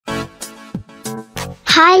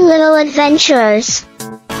Hi little adventurers!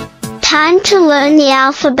 Time to learn the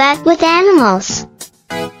alphabet with animals.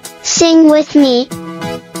 Sing with me.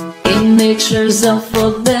 In nature's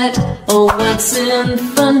alphabet, oh what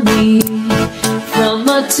symphony. From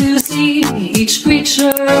A to Z, each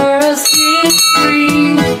creature a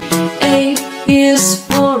free. A is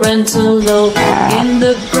for antelope in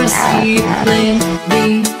the grassy plain.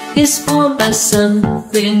 B is for bison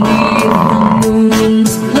beneath the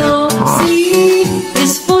moon's glow. C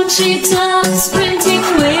is for cheetah sprinting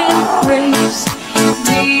with grace. D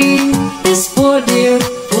is for deer,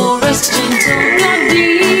 forest gentle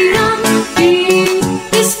guardian. E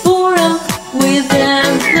is for elk with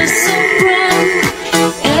antlers so grand.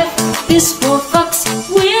 F is for fox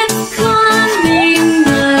with cunning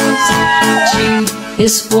eyes. G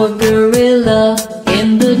is for gorilla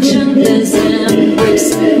in the jungle's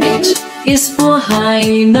embrace. H is for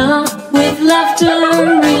hyena with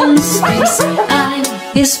laughter in space. I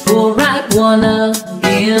is for iguana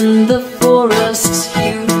in the forest's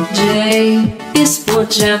hue. J is for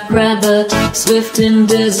jackrabbit, swift in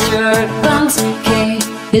desert bounds. K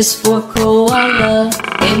is for koala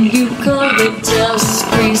in eucalyptus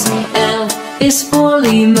trees. L is for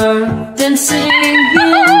lemur, dancing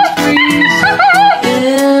in trees.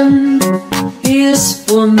 M is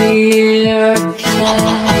for meerkat,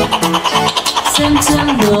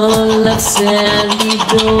 sentinel of sandy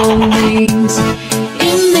domains.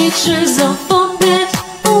 In nature's alphabet,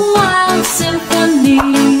 a wild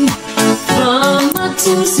symphony. From A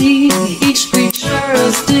to Z, each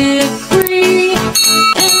creature's decree.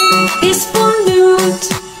 N is for newt,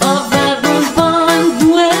 a vibrant barn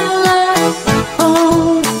dweller.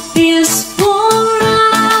 O is for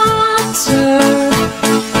otter,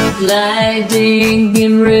 gliding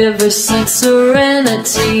in riverside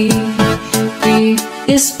serenity. P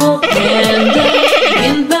is for panda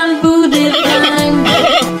in bamboo divine.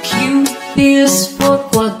 Q is for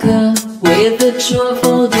quagga with a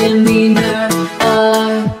joyful demeanor.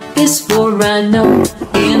 R is for rhino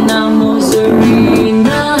in Amos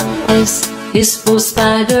arena. S is for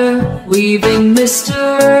spider weaving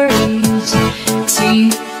mysteries.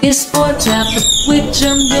 T is for trap with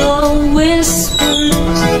jungle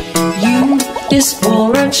whispers. U is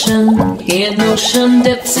for urchin in ocean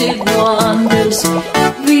depths it wanders.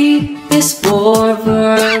 V is for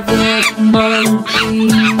vervet monkey,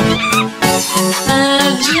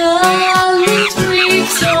 agile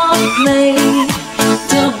streets of play.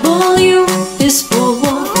 W is for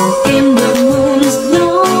wolf in the moon's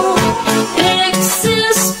glow. X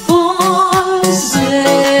is for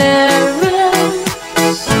zebras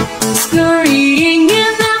scurrying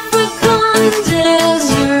in African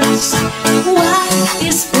deserts. Y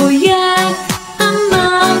is for yak, a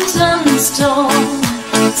mountain's tall.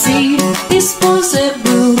 Z is for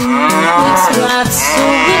zebu with stripes so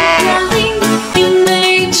it